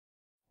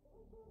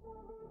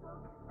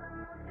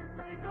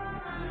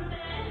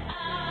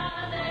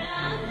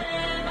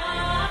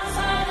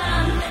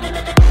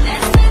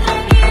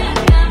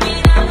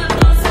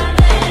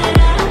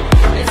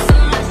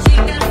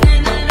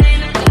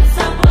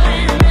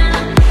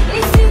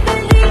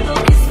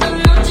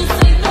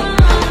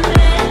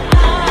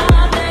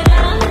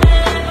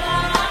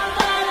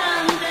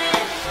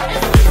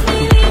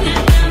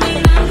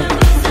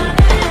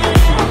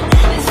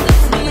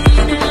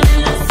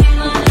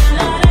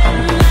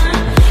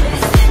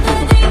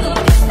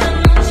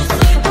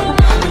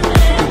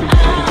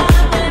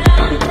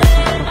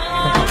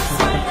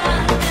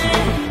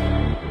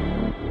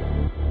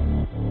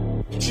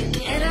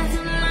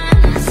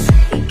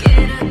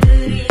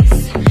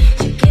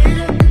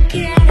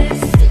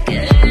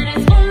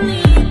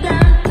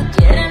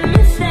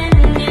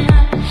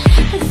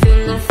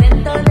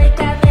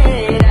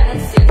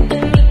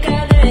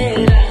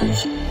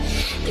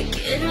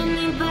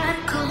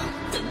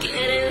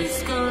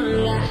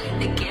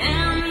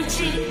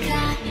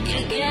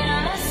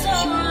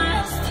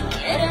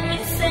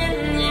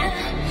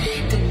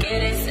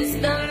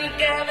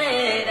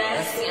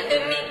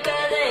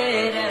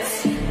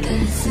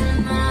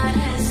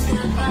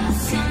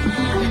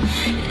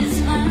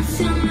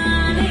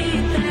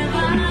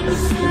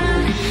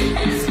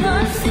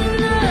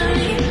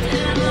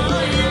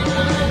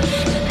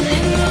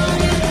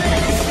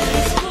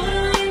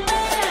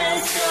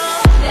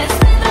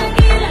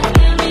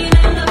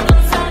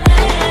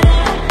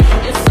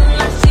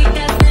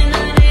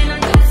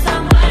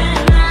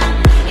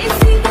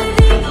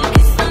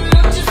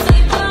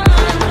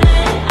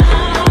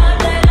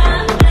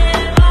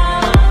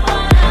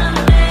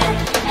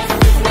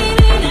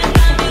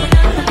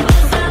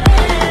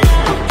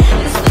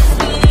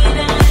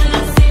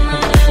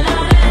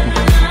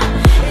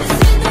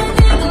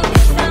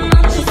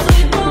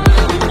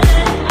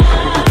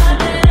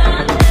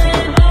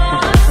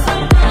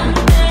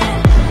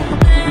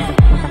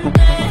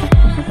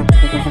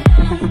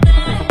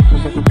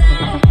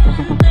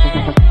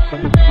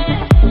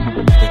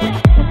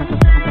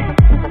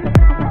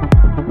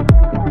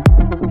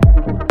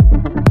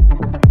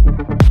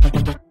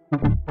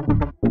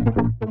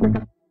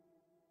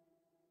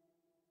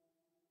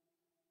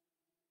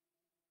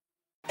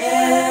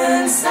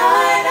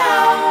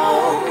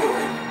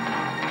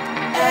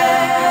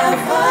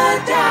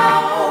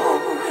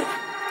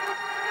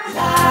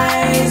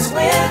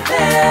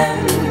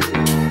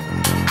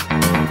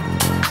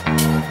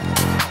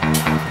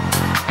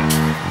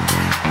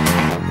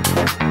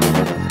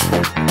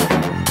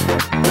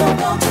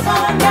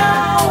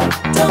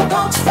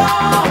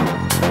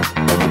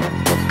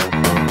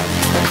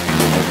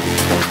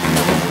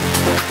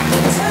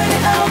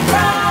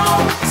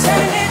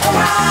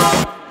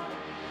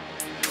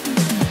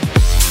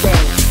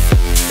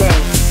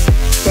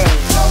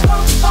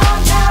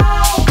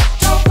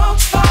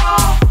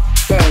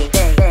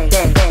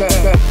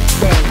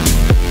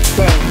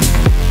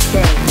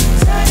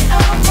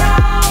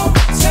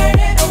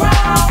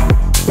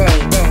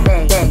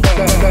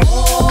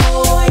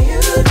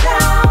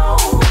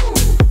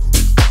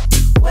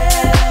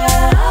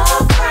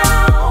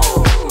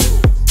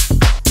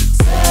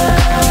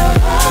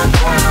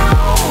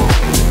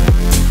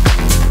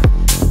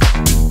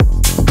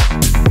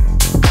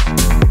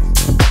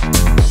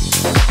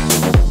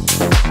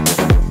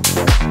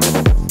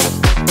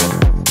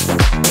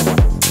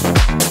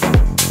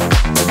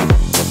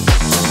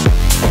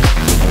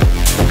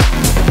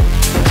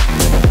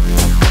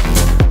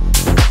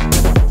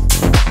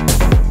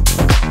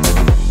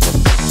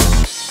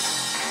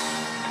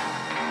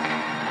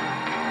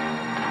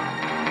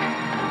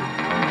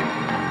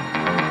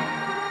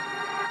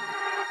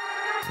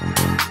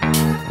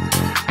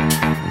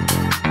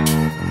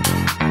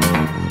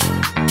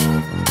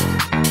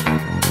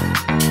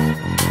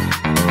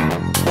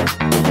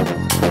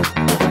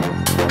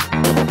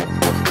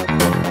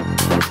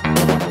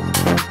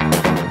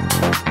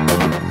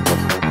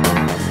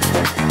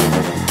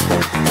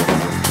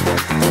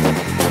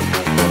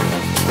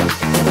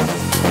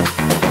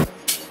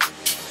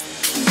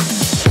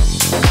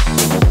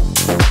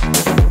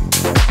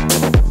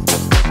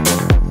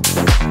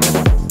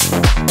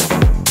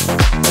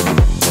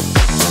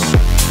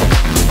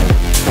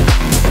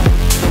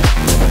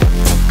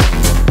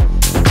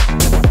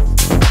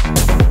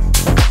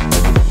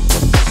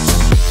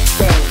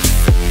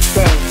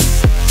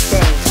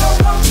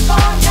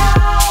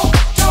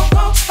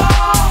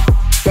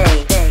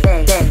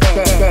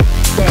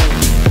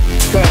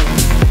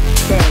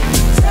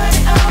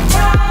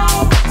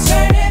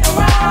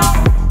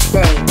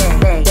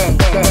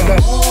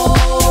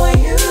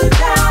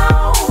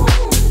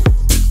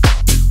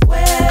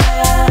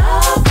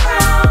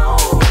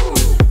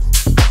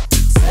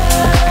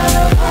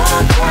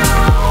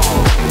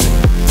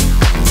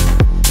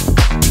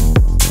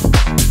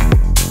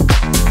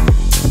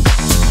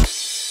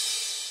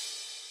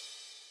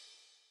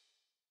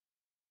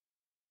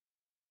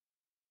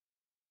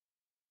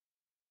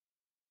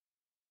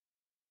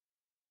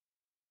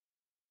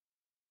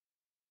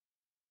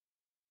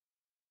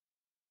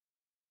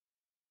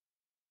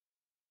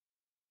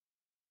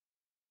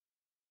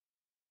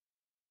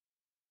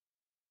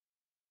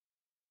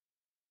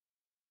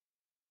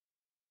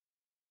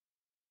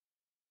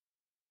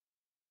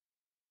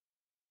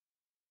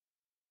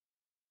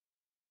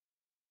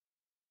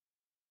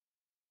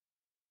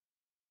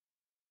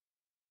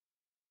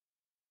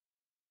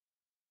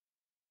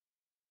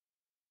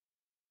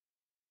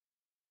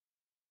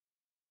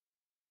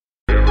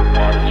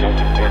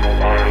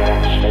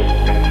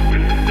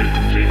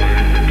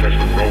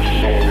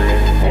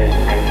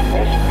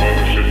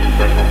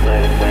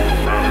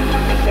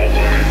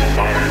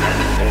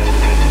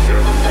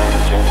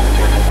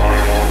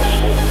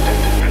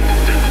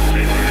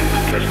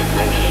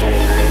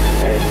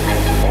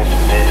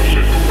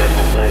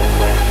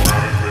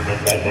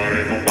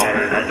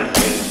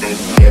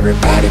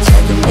Everybody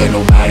talking but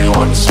nobody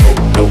on the smoke,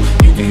 no.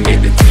 You can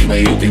get the team or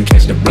you can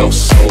catch the blow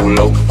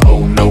solo.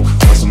 Oh no,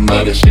 on some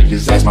other shit,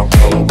 just ask my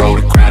bro. Bro,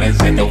 the crowd is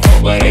in the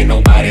vault, but ain't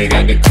nobody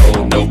got the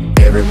code, no.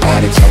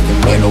 Everybody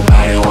talking but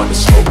nobody on the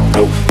smoke,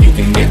 no. You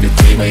can get the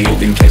team or you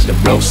can catch the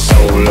blow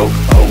solo.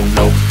 Oh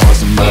no, on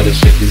some other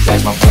shit, just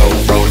ask my bro.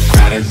 Bro, the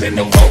crowd is in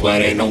the vault,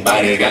 but ain't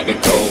nobody got the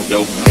code,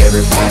 no.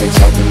 Everybody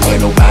talking but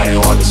nobody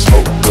on the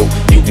smoke, no.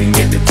 You can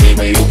get the team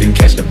or you can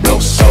catch the blow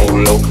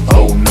solo.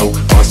 Oh no,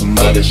 on some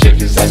other shit,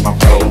 just ask my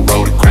bro.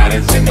 Bro, the crowd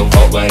is in the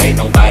vault, but ain't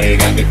nobody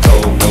got the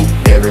code, no.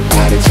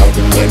 Everybody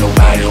talking but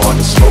nobody on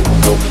the smoke,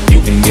 no.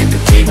 You can get the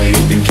team or you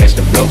can catch the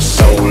blow solo. Oh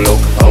no, on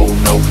some other shit,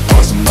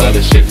 just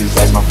ask my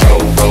bro.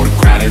 Bro, the crowd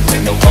is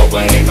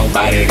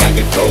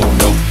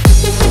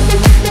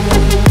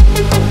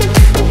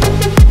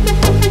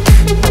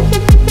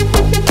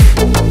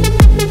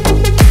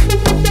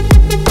in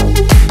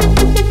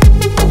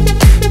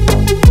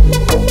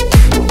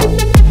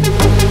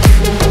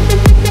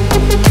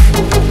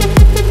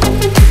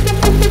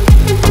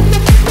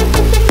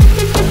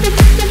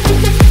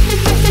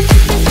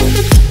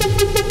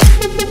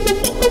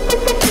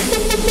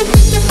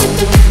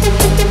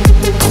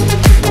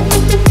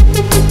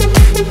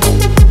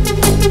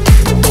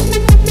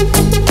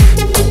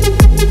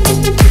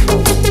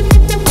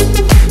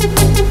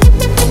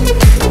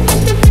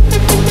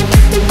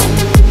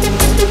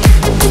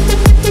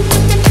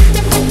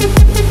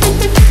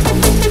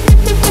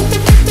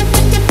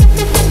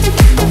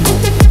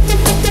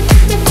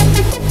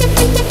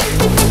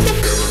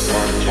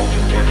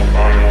the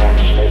vault, but ain't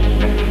nobody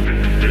got the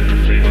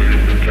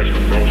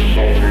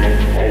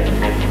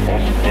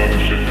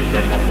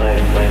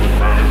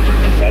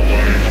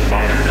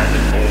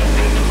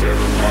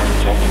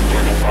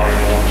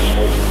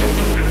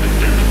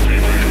no.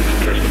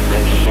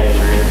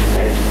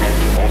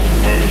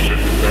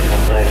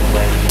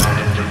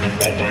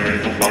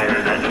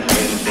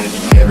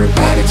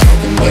 Everybody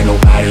talking but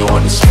nobody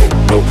on the smoke,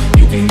 no.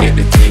 You can get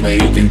the team or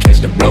you can catch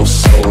the blow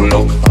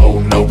solo. Oh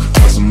no,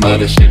 on some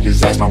other shit,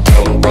 just ask my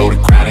bro. Bro, the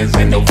crowd is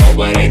in the vault,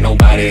 but ain't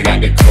nobody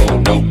got the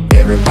code, no.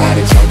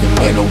 Everybody talking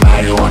but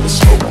nobody on the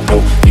smoke,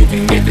 no. You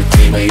can get the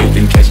team or you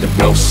can catch the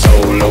blow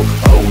solo.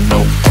 Oh no,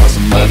 on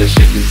some other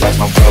shit, just ask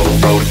my bro.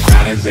 Bro, the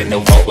crowd is in the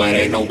vault, but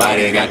ain't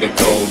nobody got the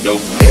code, no.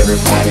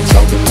 Everybody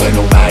talking but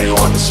nobody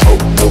on the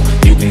smoke, no.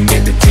 You can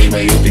get the team or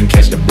you can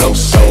catch the blow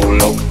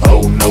solo.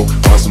 Oh no,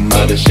 on some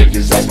other shit,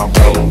 just ask my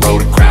bro. Bro,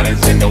 the crowd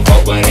is in the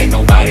vault, but ain't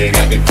nobody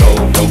got the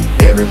code, no.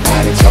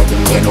 Everybody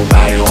talking but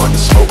nobody on the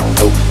smoke,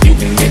 no. You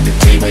can get the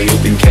team or you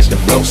can catch the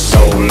blow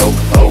solo.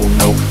 Oh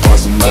no, on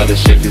some other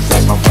shit, just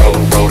ask my bro.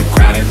 Bro, the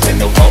crowd is in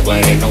the vault,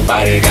 but ain't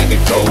nobody got the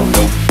code,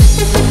 no.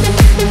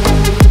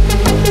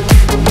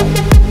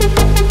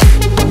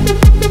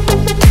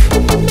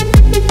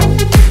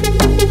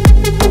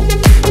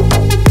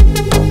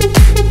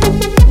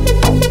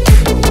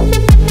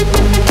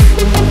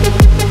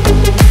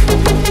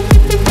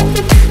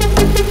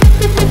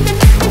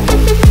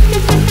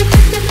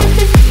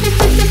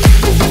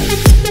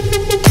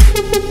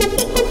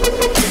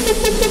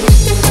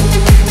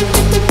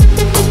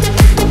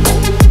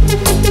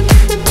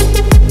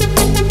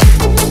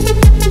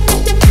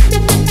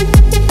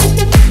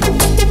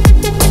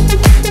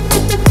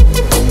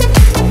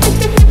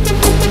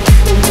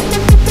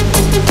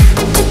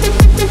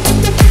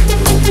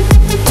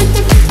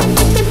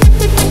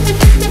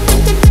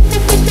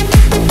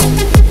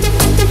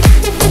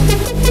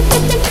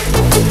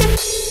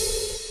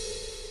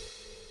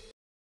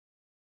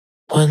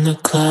 When the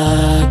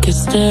clock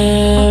is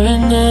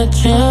staring at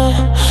you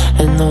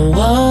and the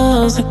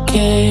walls are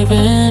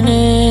caving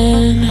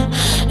in,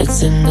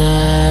 it's a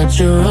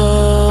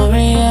natural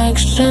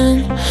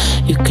reaction.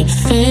 You can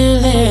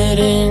feel it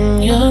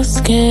in your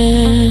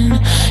skin.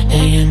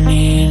 Yeah, you're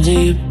knee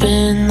deep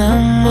in the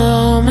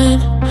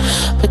moment,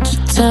 but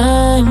your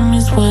time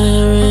is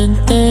wearing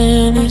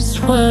thin, it's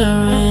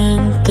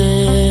wearing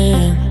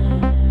thin.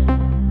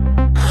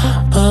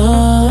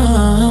 Oh,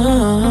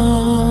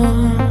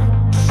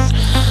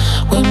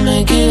 we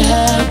make it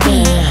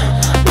happen.